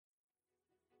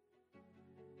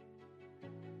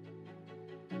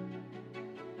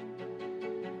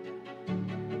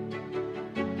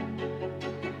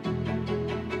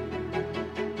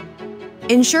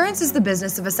Insurance is the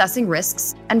business of assessing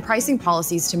risks and pricing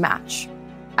policies to match.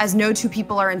 As no two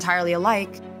people are entirely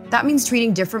alike, that means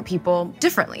treating different people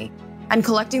differently and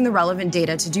collecting the relevant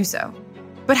data to do so.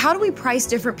 But how do we price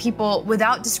different people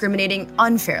without discriminating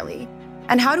unfairly?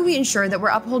 And how do we ensure that we're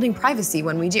upholding privacy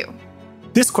when we do?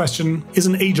 This question is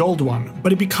an age-old one,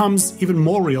 but it becomes even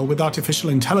more real with artificial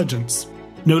intelligence,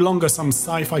 no longer some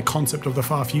sci-fi concept of the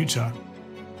far future.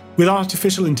 With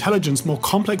artificial intelligence, more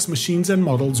complex machines and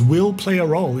models will play a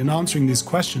role in answering these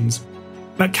questions.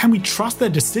 But can we trust their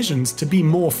decisions to be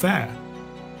more fair?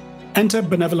 Enter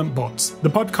Benevolent Bots, the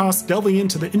podcast delving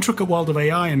into the intricate world of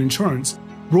AI and insurance,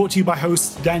 brought to you by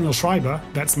hosts Daniel Schreiber,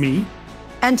 that's me,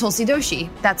 and Tulsee Doshi,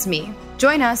 that's me.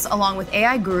 Join us along with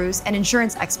AI gurus and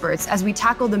insurance experts as we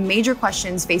tackle the major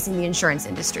questions facing the insurance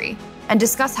industry and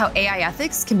discuss how AI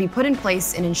ethics can be put in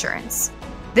place in insurance.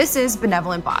 This is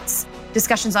Benevolent Bots,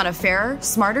 discussions on a fairer,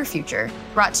 smarter future,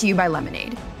 brought to you by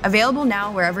Lemonade. Available now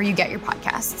wherever you get your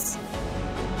podcasts.